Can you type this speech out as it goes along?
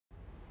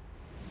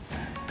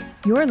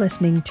You're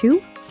listening to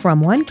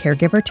From One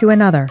Caregiver to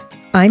Another.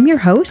 I'm your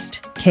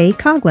host, Kay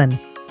Coughlin.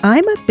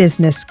 I'm a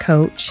business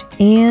coach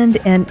and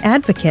an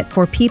advocate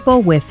for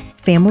people with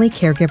family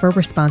caregiver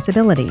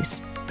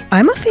responsibilities.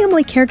 I'm a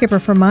family caregiver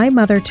for my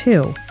mother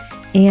too,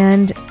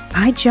 and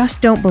I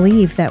just don't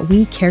believe that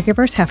we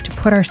caregivers have to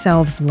put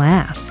ourselves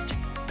last.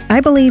 I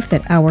believe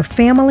that our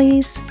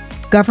families,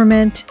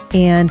 government,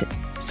 and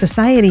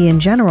society in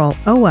general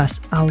owe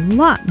us a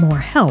lot more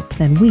help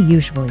than we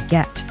usually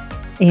get.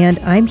 And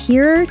I'm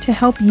here to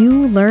help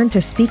you learn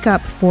to speak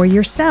up for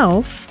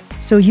yourself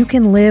so you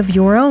can live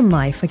your own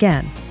life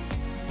again.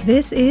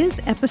 This is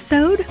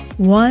episode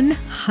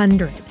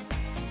 100.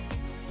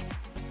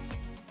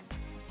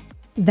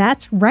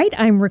 That's right,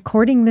 I'm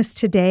recording this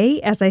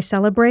today as I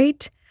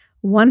celebrate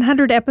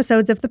 100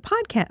 episodes of the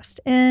podcast.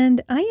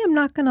 And I am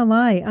not going to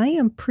lie, I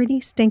am pretty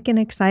stinking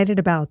excited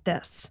about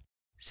this.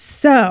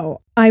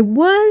 So, I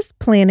was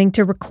planning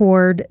to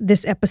record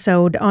this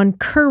episode on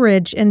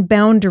courage and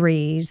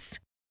boundaries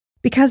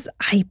because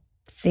I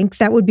think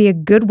that would be a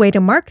good way to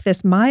mark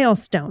this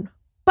milestone.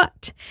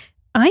 But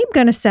I'm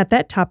going to set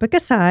that topic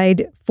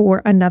aside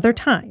for another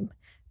time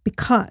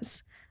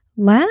because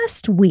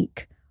last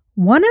week,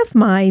 one of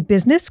my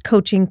business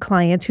coaching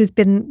clients who's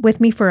been with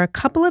me for a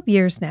couple of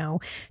years now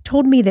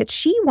told me that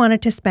she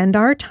wanted to spend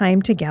our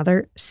time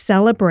together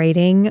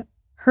celebrating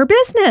her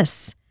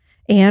business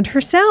and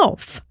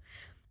herself.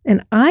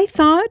 And I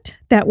thought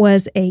that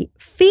was a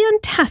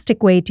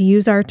fantastic way to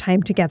use our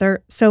time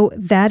together. So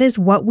that is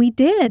what we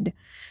did.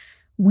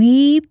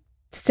 We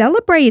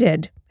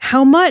celebrated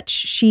how much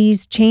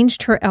she's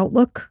changed her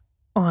outlook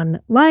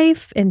on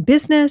life and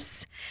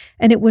business.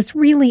 And it was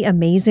really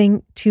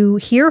amazing to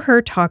hear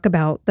her talk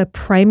about the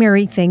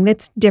primary thing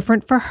that's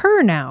different for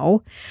her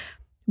now,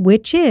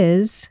 which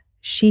is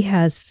she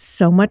has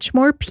so much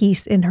more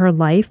peace in her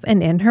life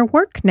and in her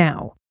work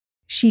now.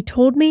 She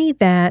told me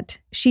that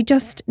she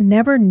just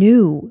never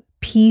knew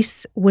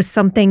peace was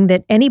something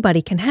that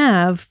anybody can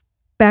have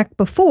back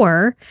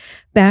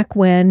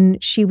when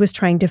she was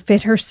trying to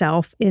fit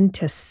herself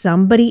into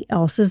somebody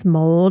else's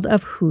mold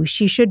of who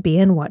she should be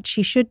and what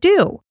she should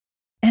do.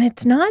 And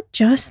it's not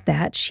just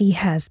that she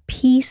has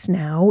peace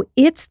now,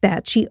 it's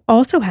that she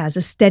also has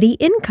a steady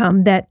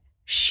income that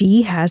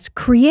she has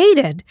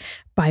created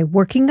by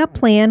working a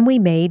plan we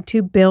made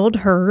to build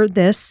her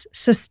this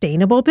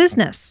sustainable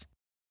business.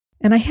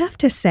 And I have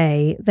to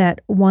say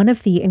that one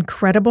of the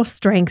incredible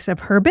strengths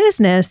of her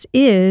business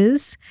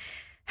is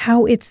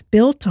how it's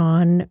built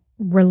on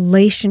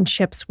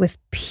relationships with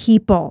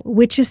people,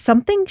 which is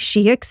something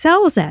she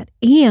excels at,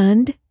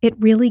 and it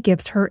really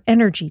gives her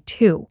energy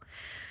too.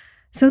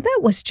 So that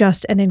was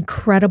just an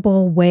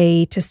incredible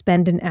way to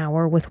spend an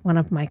hour with one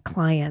of my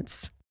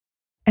clients.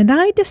 And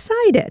I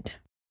decided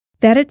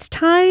that it's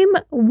time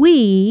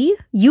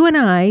you and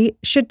I,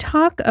 should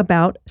talk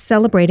about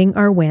celebrating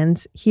our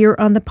wins here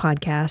on the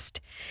podcast.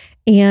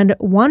 And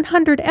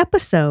 100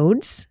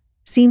 episodes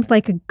seems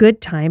like a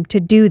good time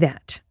to do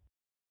that.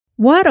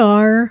 What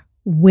are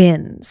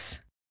wins?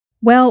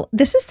 Well,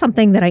 this is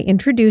something that I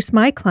introduce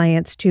my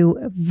clients to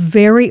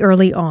very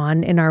early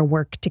on in our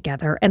work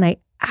together. And I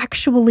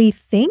actually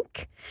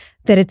think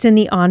that it's in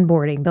the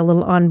onboarding, the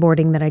little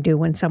onboarding that I do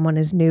when someone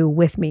is new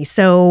with me.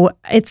 So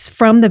it's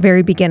from the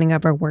very beginning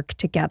of our work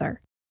together.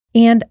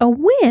 And a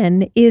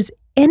win is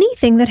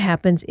anything that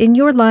happens in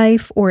your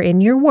life or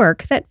in your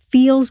work that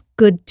feels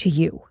good to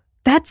you.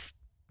 That's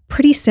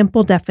pretty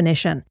simple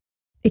definition.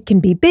 It can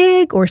be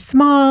big or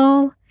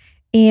small.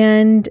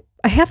 And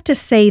I have to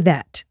say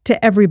that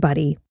to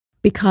everybody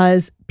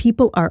because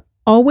people are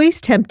always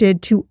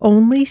tempted to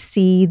only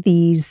see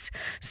these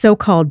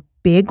so-called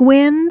big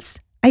wins.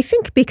 I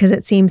think because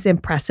it seems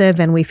impressive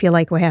and we feel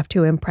like we have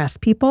to impress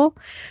people.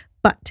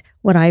 But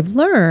what I've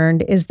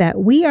learned is that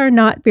we are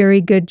not very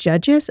good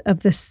judges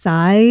of the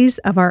size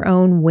of our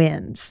own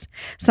wins.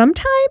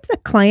 Sometimes a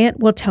client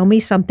will tell me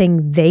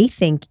something they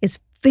think is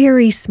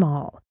very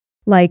small,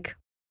 like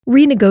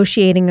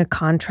renegotiating a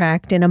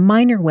contract in a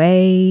minor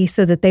way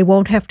so that they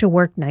won't have to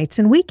work nights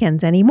and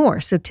weekends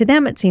anymore. So to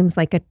them, it seems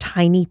like a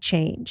tiny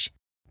change.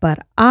 But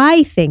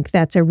I think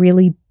that's a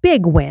really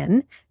big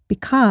win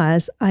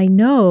because I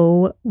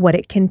know what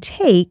it can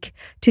take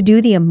to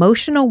do the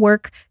emotional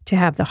work, to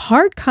have the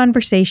hard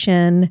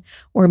conversation,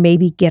 or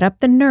maybe get up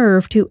the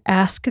nerve to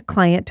ask a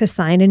client to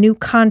sign a new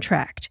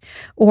contract,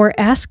 or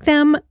ask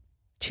them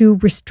to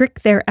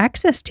restrict their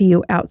access to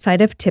you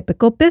outside of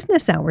typical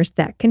business hours.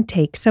 That can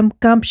take some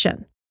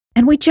gumption.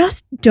 And we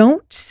just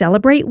don't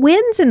celebrate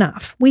wins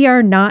enough. We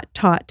are not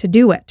taught to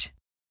do it.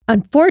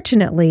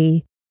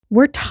 Unfortunately,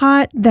 we're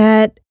taught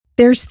that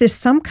there's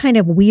some kind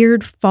of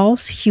weird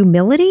false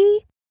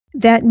humility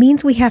that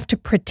means we have to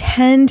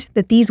pretend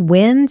that these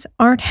wins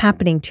aren't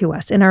happening to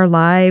us in our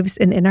lives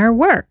and in our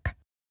work.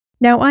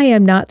 Now, I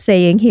am not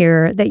saying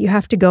here that you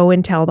have to go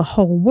and tell the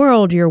whole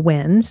world your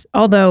wins,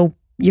 although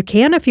you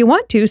can if you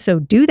want to, so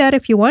do that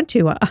if you want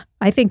to.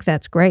 I think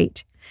that's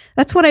great.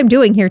 That's what I'm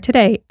doing here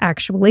today,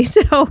 actually,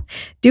 so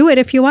do it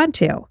if you want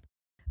to.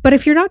 But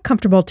if you're not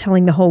comfortable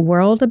telling the whole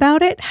world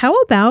about it, how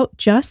about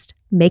just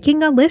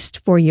making a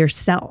list for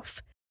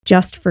yourself,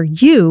 just for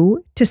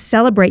you to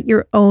celebrate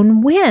your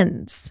own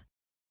wins?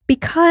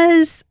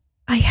 Because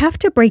I have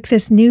to break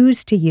this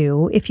news to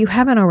you, if you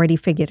haven't already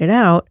figured it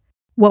out,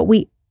 what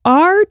we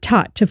are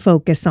taught to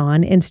focus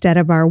on instead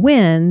of our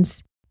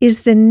wins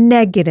is the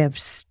negative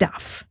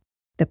stuff.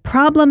 The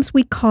problems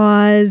we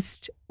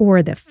caused,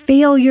 or the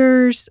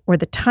failures, or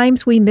the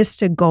times we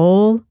missed a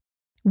goal.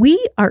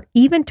 We are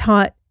even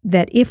taught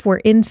that if we're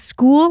in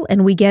school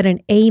and we get an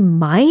A-,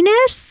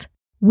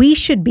 we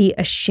should be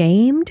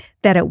ashamed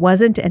that it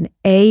wasn't an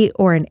A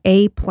or an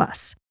A+.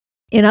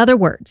 In other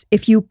words,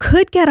 if you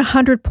could get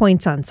 100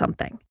 points on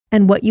something,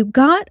 and what you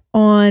got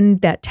on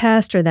that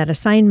test or that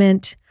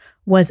assignment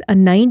was a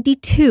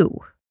 92,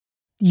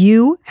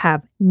 you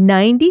have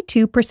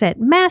 92%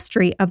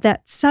 mastery of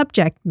that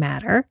subject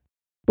matter,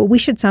 but we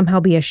should somehow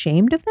be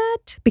ashamed of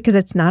that because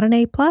it's not an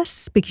A+,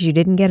 because you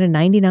didn't get a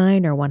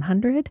 99 or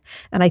 100.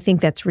 And I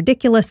think that's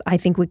ridiculous. I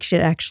think we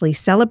should actually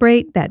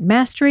celebrate that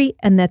mastery,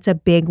 and that's a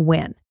big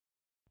win.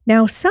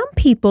 Now, some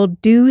people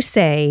do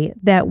say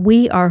that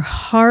we are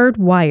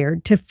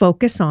hardwired to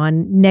focus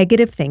on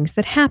negative things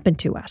that happen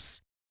to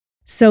us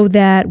so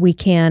that we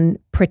can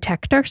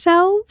protect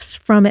ourselves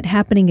from it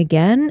happening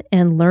again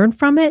and learn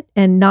from it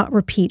and not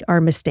repeat our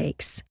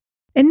mistakes.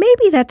 And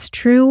maybe that's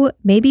true.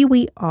 Maybe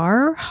we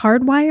are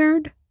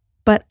hardwired,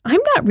 but I'm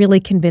not really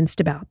convinced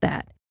about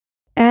that.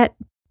 At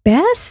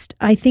best,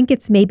 I think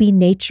it's maybe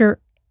nature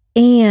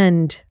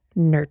and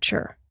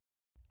nurture.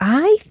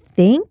 I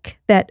think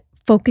that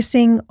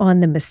focusing on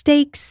the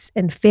mistakes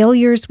and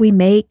failures we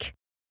make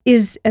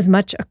is as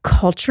much a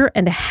culture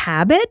and a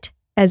habit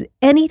as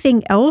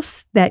anything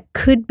else that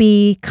could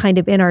be kind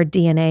of in our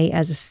DNA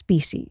as a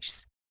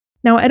species.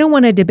 Now, I don't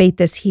want to debate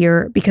this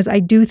here because I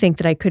do think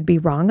that I could be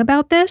wrong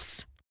about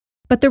this.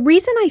 But the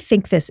reason I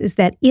think this is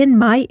that in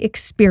my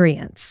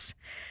experience,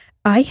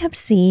 I have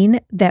seen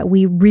that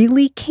we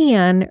really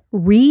can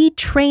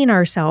retrain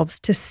ourselves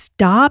to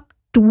stop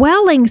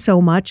dwelling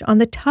so much on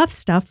the tough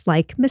stuff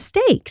like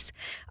mistakes.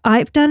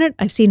 I've done it.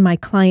 I've seen my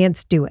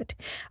clients do it.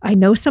 I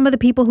know some of the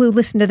people who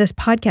listen to this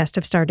podcast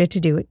have started to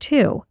do it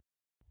too.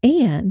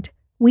 And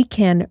we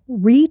can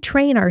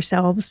retrain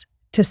ourselves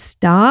to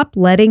stop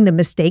letting the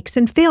mistakes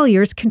and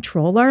failures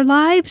control our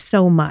lives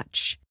so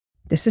much.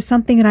 This is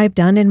something that I've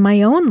done in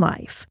my own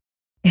life.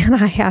 And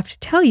I have to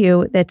tell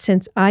you that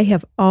since I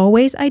have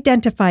always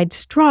identified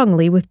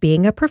strongly with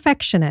being a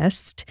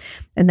perfectionist,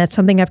 and that's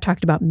something I've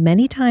talked about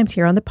many times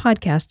here on the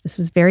podcast, this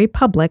is very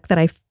public that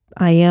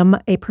I am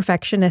a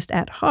perfectionist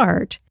at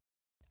heart.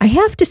 I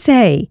have to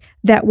say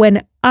that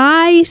when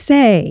I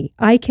say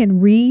I can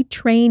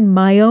retrain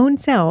my own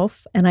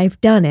self, and I've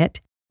done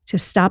it, to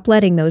stop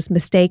letting those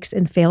mistakes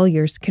and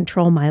failures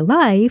control my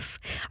life,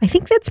 I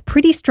think that's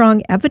pretty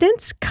strong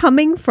evidence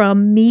coming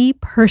from me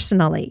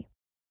personally.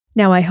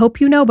 Now, I hope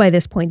you know by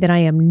this point that I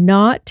am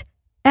not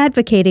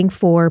advocating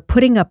for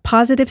putting a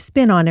positive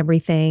spin on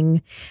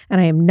everything,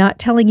 and I am not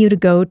telling you to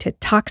go to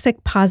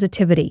toxic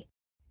positivity.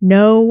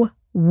 No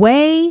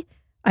way.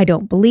 I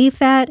don't believe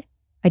that.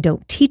 I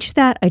don't teach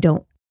that. I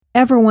don't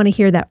ever want to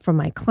hear that from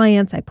my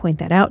clients. I point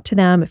that out to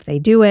them if they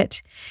do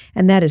it.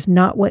 And that is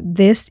not what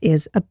this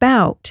is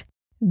about.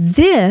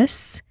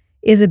 This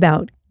is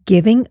about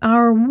giving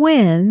our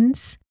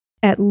wins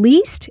at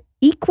least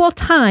equal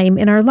time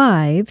in our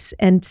lives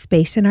and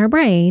space in our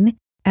brain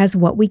as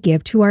what we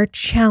give to our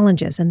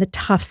challenges and the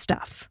tough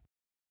stuff.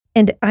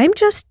 And I'm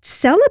just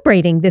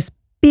celebrating this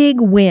big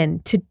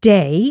win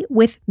today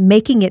with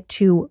making it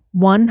to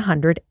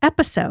 100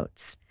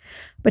 episodes.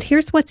 But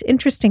here's what's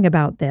interesting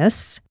about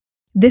this.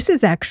 This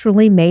is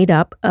actually made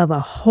up of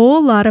a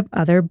whole lot of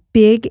other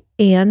big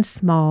and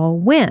small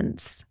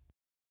wins.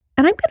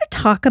 And I'm going to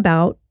talk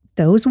about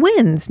those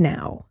wins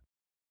now.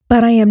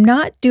 But I am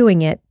not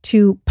doing it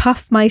to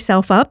puff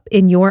myself up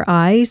in your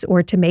eyes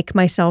or to make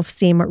myself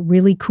seem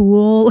really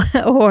cool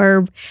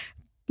or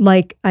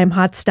like I'm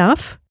hot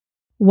stuff.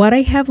 What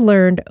I have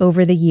learned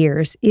over the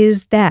years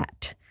is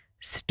that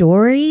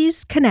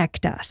stories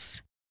connect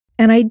us.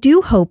 And I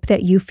do hope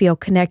that you feel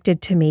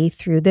connected to me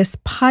through this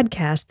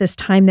podcast, this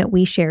time that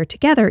we share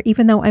together,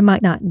 even though I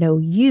might not know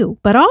you.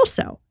 But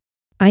also,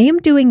 I am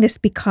doing this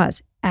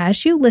because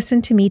as you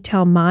listen to me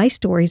tell my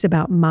stories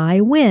about my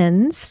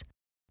wins,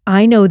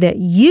 I know that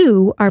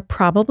you are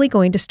probably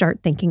going to start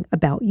thinking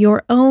about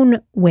your own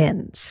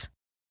wins.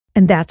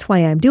 And that's why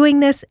I'm doing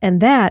this, and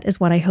that is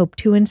what I hope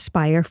to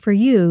inspire for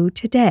you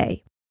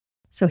today.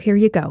 So here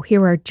you go.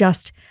 Here are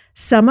just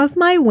some of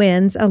my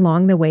wins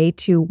along the way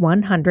to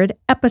 100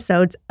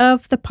 episodes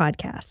of the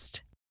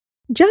podcast.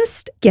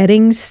 Just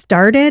getting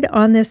started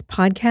on this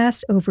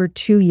podcast over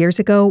 2 years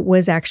ago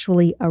was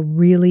actually a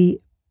really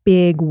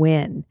big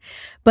win.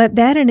 But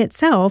that in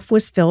itself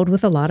was filled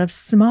with a lot of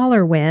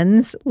smaller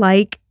wins,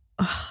 like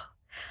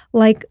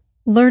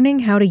learning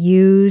how to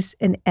use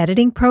an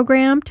editing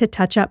program to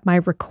touch up my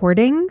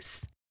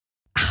recordings.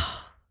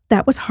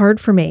 That was hard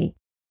for me.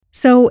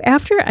 So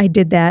after I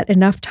did that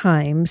enough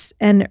times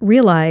and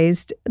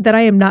realized that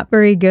I am not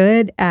very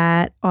good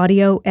at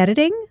audio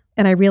editing,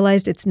 and I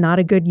realized it's not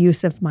a good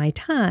use of my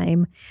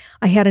time,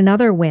 I had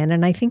another win,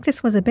 and I think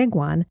this was a big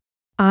one.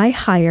 I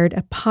hired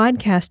a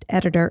podcast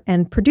editor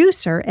and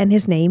producer, and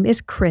his name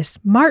is Chris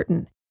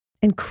Martin.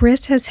 And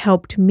Chris has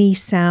helped me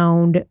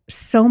sound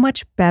so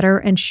much better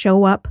and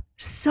show up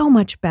so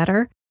much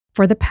better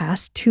for the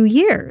past 2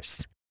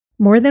 years.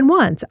 More than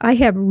once, I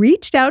have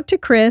reached out to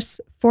Chris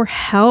for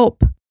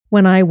help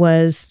when I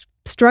was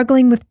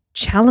struggling with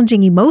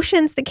challenging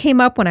emotions that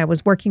came up when I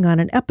was working on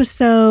an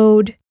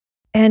episode.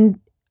 And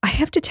I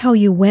have to tell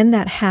you, when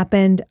that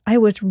happened, I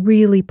was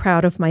really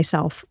proud of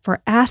myself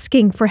for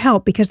asking for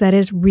help because that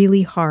is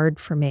really hard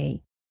for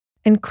me.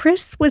 And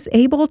Chris was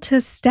able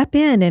to step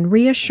in and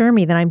reassure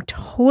me that I'm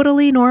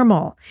totally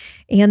normal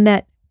and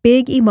that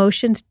big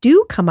emotions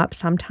do come up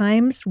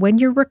sometimes when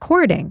you're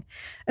recording,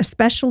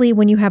 especially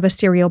when you have a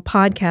serial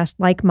podcast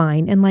like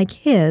mine and like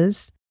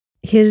his.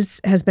 His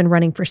has been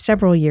running for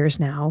several years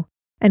now.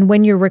 And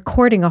when you're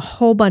recording a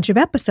whole bunch of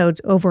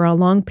episodes over a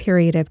long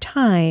period of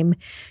time,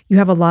 you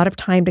have a lot of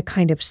time to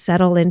kind of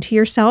settle into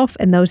yourself,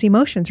 and those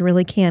emotions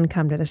really can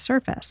come to the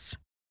surface.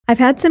 I've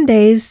had some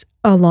days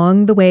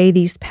along the way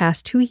these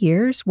past 2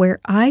 years where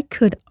I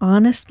could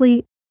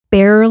honestly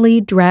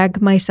barely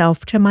drag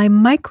myself to my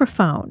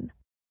microphone.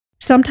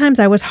 Sometimes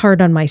I was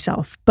hard on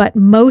myself, but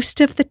most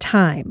of the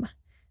time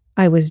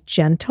I was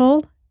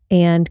gentle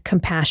and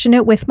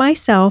compassionate with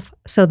myself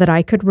so that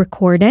I could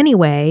record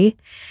anyway.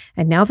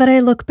 And now that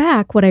I look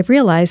back, what I've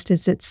realized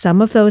is that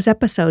some of those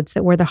episodes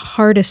that were the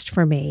hardest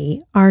for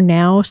me are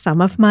now some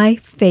of my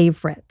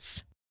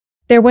favorites.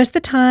 There was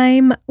the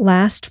time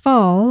last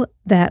fall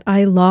that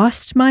I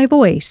lost my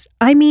voice.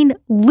 I mean,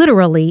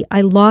 literally,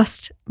 I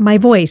lost my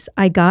voice.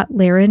 I got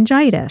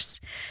laryngitis,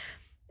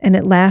 and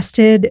it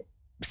lasted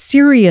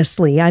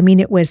seriously. I mean,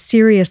 it was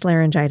serious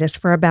laryngitis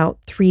for about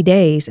 3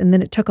 days, and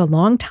then it took a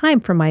long time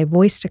for my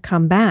voice to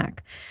come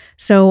back.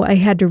 So I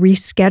had to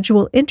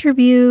reschedule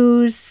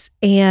interviews,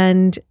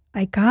 and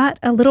I got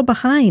a little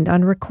behind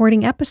on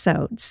recording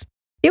episodes.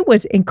 It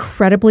was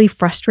incredibly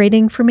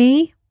frustrating for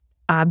me.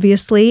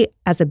 Obviously,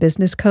 as a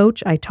business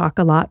coach, I talk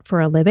a lot for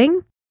a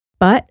living,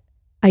 but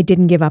I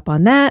didn't give up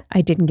on that.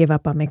 I didn't give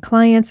up on my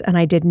clients, and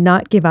I did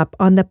not give up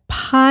on the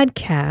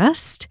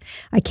podcast.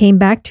 I came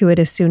back to it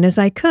as soon as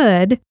I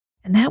could,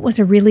 and that was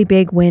a really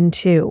big win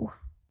too.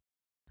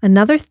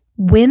 Another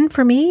win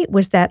for me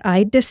was that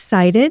I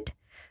decided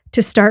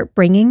to start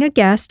bringing a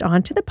guest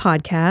onto the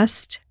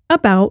podcast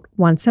about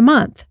once a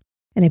month.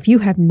 And if you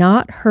have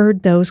not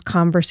heard those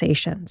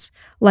conversations,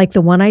 like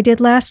the one I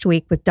did last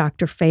week with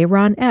Dr.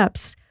 Fayron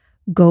Epps,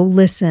 go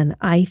listen.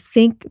 I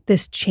think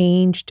this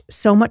changed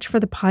so much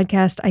for the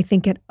podcast. I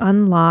think it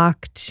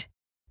unlocked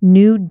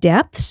new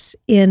depths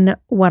in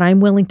what I'm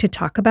willing to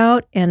talk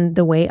about and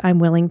the way I'm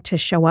willing to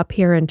show up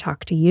here and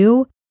talk to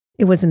you.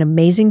 It was an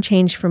amazing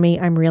change for me.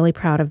 I'm really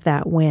proud of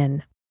that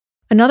win.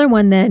 Another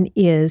one then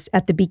is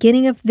at the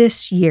beginning of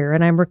this year,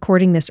 and I'm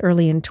recording this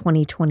early in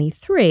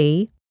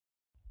 2023,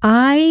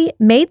 I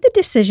made the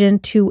decision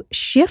to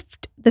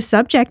shift the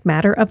subject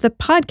matter of the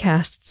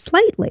podcast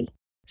slightly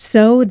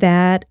so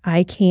that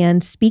I can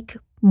speak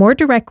more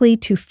directly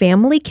to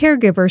family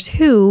caregivers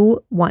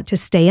who want to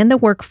stay in the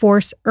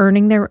workforce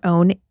earning their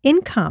own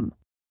income.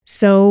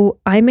 So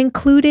I'm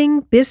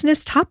including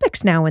business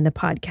topics now in the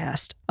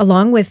podcast,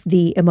 along with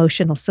the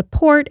emotional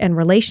support and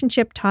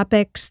relationship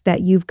topics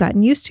that you've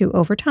gotten used to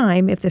over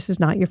time if this is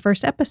not your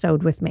first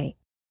episode with me.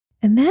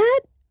 And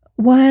that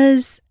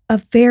was a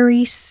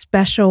very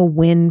special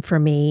win for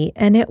me,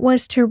 and it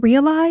was to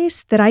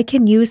realize that I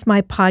can use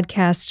my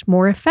podcast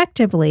more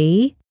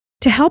effectively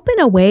to help in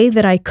a way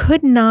that I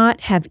could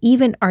not have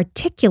even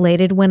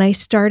articulated when I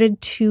started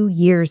 2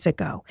 years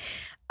ago.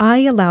 I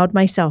allowed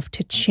myself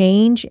to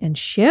change and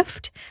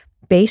shift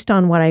based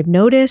on what I've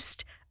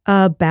noticed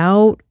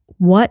about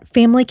what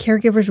family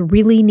caregivers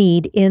really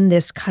need in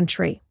this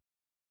country.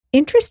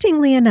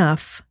 Interestingly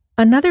enough,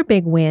 another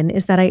big win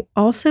is that I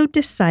also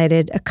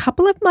decided a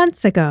couple of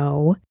months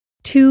ago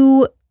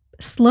to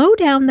slow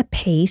down the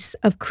pace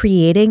of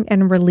creating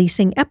and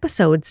releasing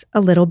episodes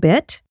a little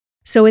bit.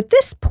 So at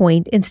this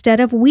point, instead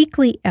of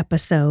weekly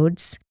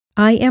episodes,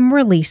 I am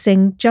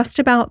releasing just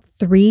about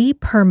 3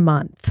 per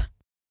month.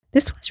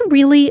 This was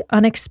really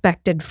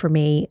unexpected for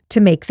me to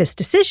make this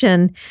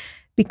decision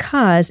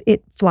because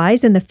it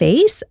flies in the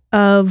face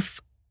of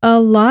a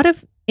lot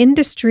of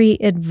industry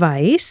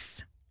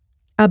advice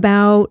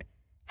about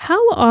how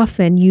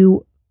often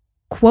you,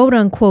 quote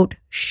unquote,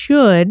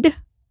 should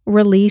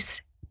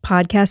release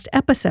podcast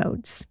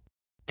episodes.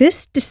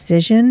 This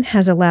decision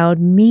has allowed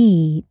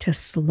me to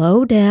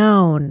slow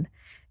down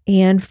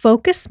and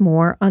focus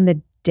more on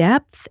the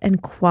depth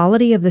and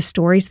quality of the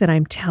stories that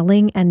I'm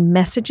telling and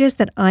messages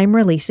that I'm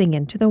releasing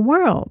into the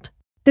world.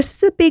 This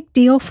is a big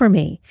deal for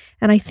me,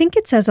 and I think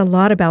it says a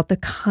lot about the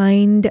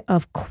kind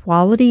of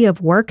quality of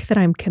work that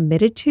I'm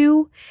committed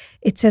to.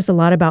 It says a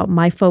lot about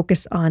my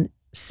focus on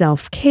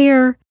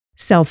self-care,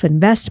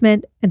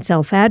 self-investment, and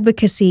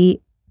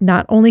self-advocacy,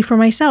 not only for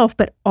myself,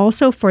 but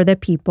also for the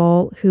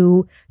people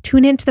who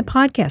tune into the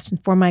podcast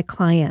and for my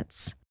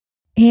clients.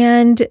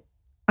 And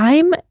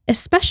I'm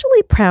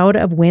especially proud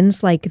of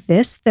wins like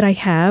this that I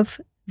have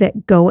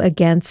that go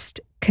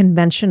against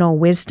conventional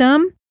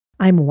wisdom.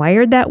 I'm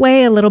wired that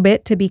way a little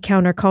bit to be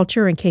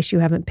counterculture in case you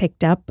haven't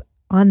picked up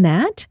on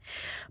that.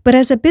 But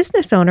as a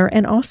business owner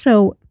and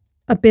also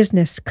a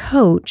business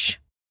coach,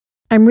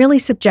 I'm really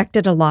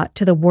subjected a lot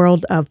to the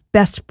world of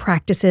best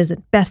practices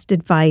and best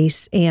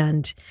advice.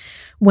 And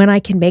when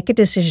I can make a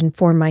decision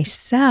for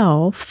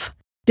myself,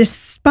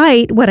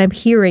 despite what I'm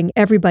hearing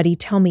everybody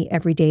tell me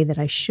every day that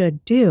I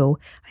should do,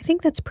 I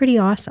think that's pretty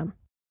awesome.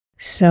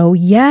 So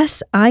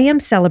yes, I am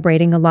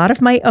celebrating a lot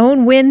of my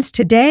own wins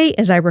today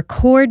as I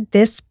record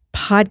this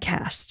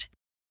podcast.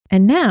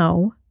 And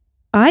now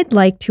I'd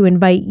like to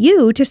invite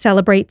you to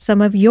celebrate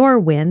some of your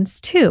wins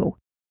too.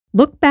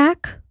 Look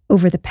back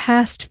over the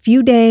past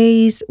few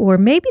days or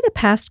maybe the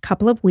past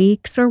couple of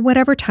weeks or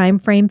whatever time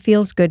frame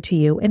feels good to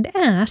you and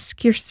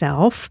ask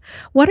yourself,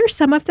 what are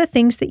some of the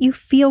things that you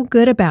feel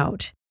good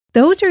about?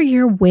 Those are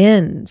your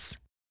wins.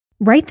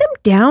 Write them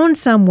down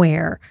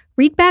somewhere,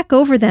 read back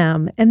over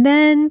them, and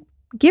then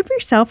give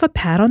yourself a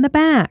pat on the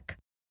back.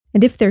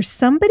 And if there's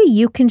somebody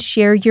you can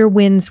share your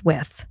wins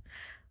with,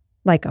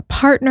 like a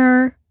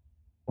partner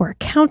or a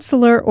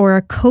counselor or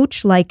a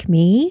coach like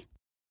me,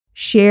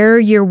 share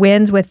your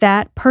wins with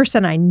that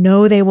person. I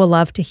know they will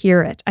love to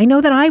hear it. I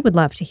know that I would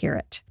love to hear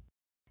it.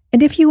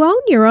 And if you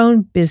own your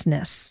own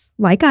business,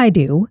 like I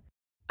do,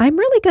 I'm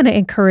really going to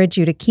encourage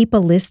you to keep a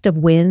list of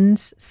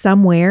wins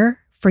somewhere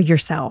for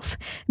yourself.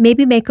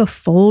 Maybe make a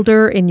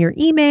folder in your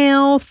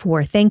email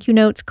for thank you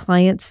notes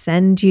clients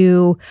send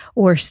you,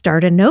 or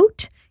start a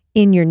note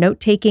in your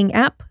note-taking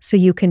app so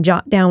you can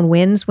jot down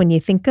wins when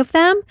you think of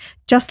them,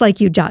 just like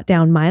you jot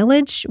down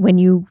mileage when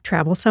you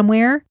travel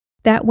somewhere.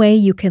 That way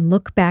you can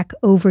look back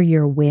over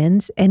your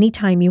wins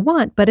anytime you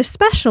want, but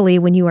especially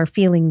when you are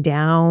feeling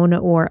down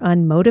or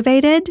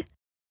unmotivated.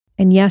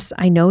 And yes,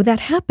 I know that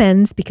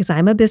happens because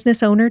I'm a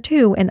business owner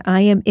too, and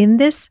I am in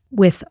this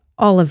with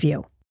all of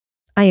you.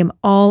 I am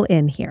all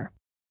in here.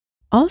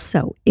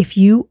 Also, if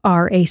you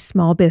are a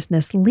small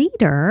business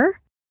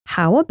leader,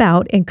 how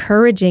about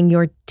encouraging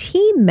your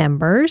team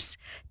members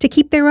to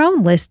keep their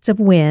own lists of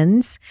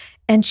wins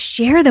and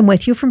share them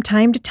with you from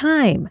time to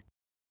time?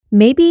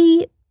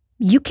 Maybe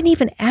you can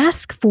even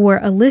ask for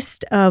a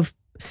list of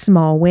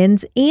small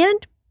wins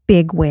and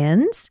big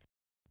wins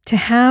to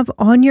have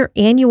on your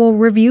annual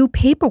review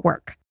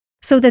paperwork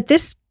so that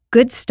this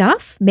good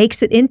stuff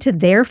makes it into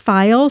their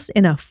files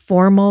in a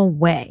formal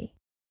way.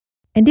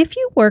 And if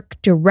you work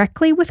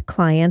directly with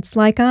clients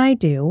like I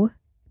do,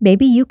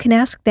 maybe you can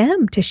ask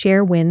them to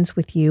share wins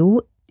with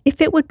you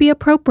if it would be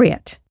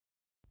appropriate.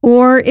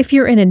 Or if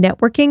you're in a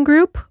networking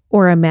group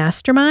or a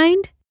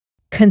mastermind,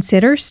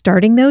 consider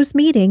starting those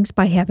meetings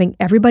by having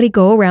everybody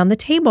go around the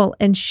table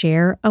and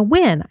share a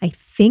win. I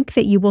think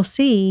that you will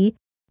see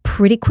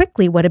pretty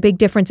quickly what a big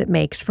difference it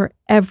makes for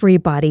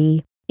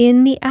everybody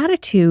in the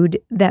attitude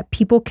that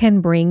people can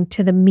bring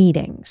to the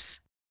meetings.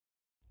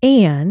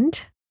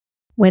 And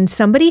when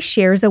somebody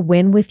shares a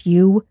win with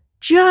you,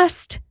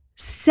 just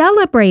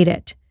celebrate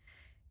it.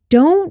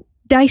 Don't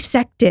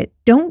dissect it.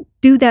 Don't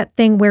do that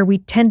thing where we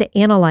tend to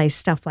analyze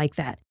stuff like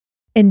that.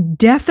 And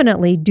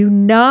definitely do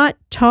not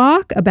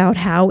talk about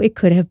how it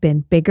could have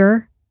been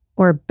bigger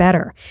or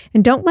better.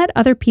 And don't let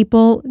other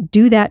people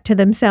do that to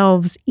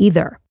themselves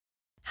either.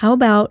 How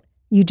about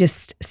you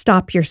just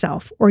stop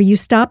yourself, or you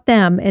stop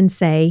them and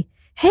say,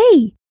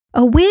 hey,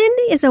 a win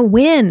is a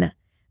win.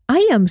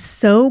 I am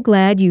so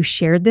glad you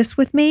shared this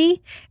with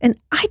me, and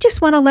I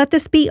just want to let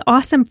this be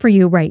awesome for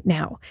you right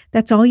now.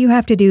 That's all you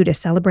have to do to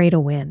celebrate a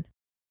win.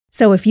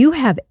 So if you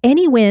have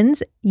any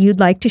wins you'd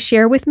like to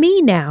share with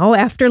me now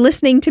after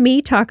listening to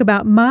me talk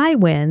about my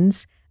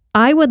wins,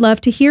 I would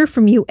love to hear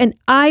from you, and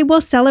I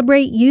will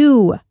celebrate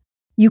you.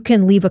 You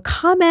can leave a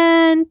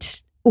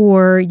comment,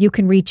 or you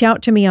can reach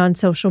out to me on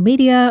social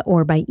media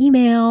or by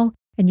email,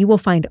 and you will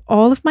find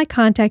all of my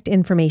contact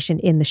information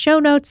in the show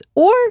notes,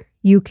 or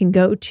you can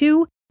go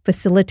to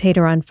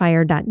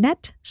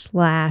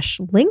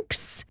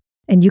facilitatoronfire.net/links,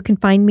 and you can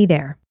find me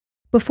there.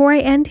 Before I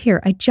end here,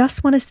 I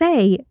just want to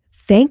say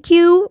thank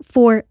you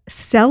for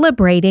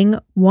celebrating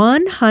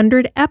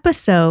 100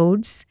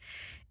 episodes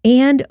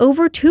and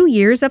over 2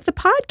 years of the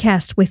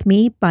podcast with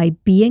me by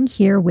being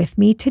here with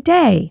me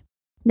today.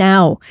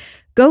 Now,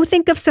 go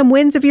think of some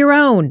wins of your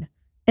own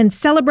and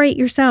celebrate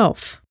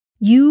yourself.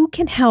 You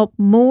can help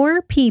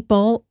more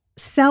people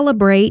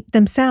celebrate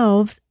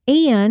themselves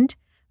and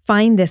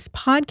find this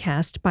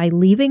podcast by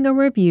leaving a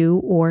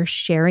review or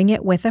sharing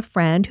it with a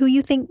friend who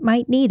you think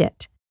might need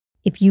it.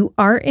 If you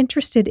are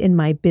interested in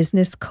my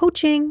business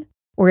coaching,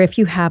 or if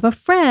you have a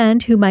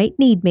friend who might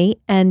need me,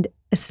 and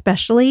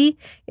especially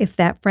if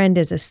that friend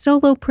is a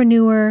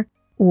solopreneur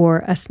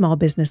or a small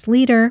business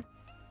leader,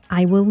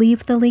 I will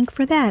leave the link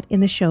for that in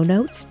the show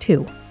notes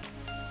too.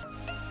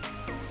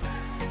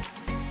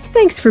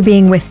 Thanks for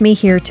being with me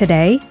here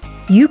today.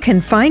 You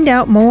can find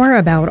out more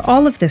about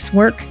all of this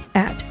work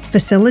at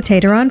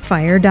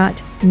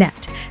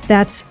facilitatoronfire.net.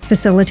 That's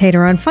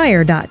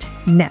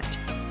facilitatoronfire.net.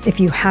 If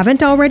you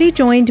haven't already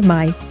joined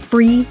my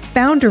free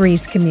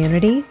Boundaries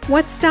community,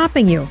 what's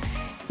stopping you?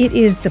 It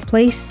is the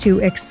place to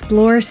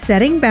explore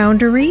setting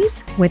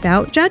boundaries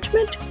without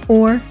judgment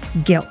or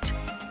guilt.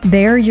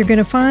 There you're going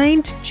to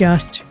find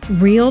just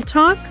real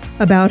talk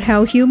about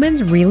how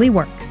humans really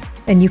work.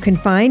 And you can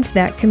find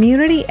that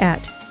community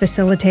at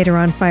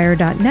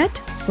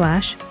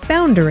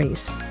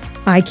facilitatoronfire.net/boundaries.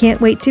 I can't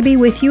wait to be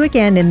with you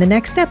again in the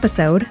next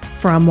episode,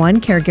 From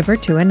One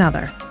Caregiver to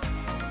Another.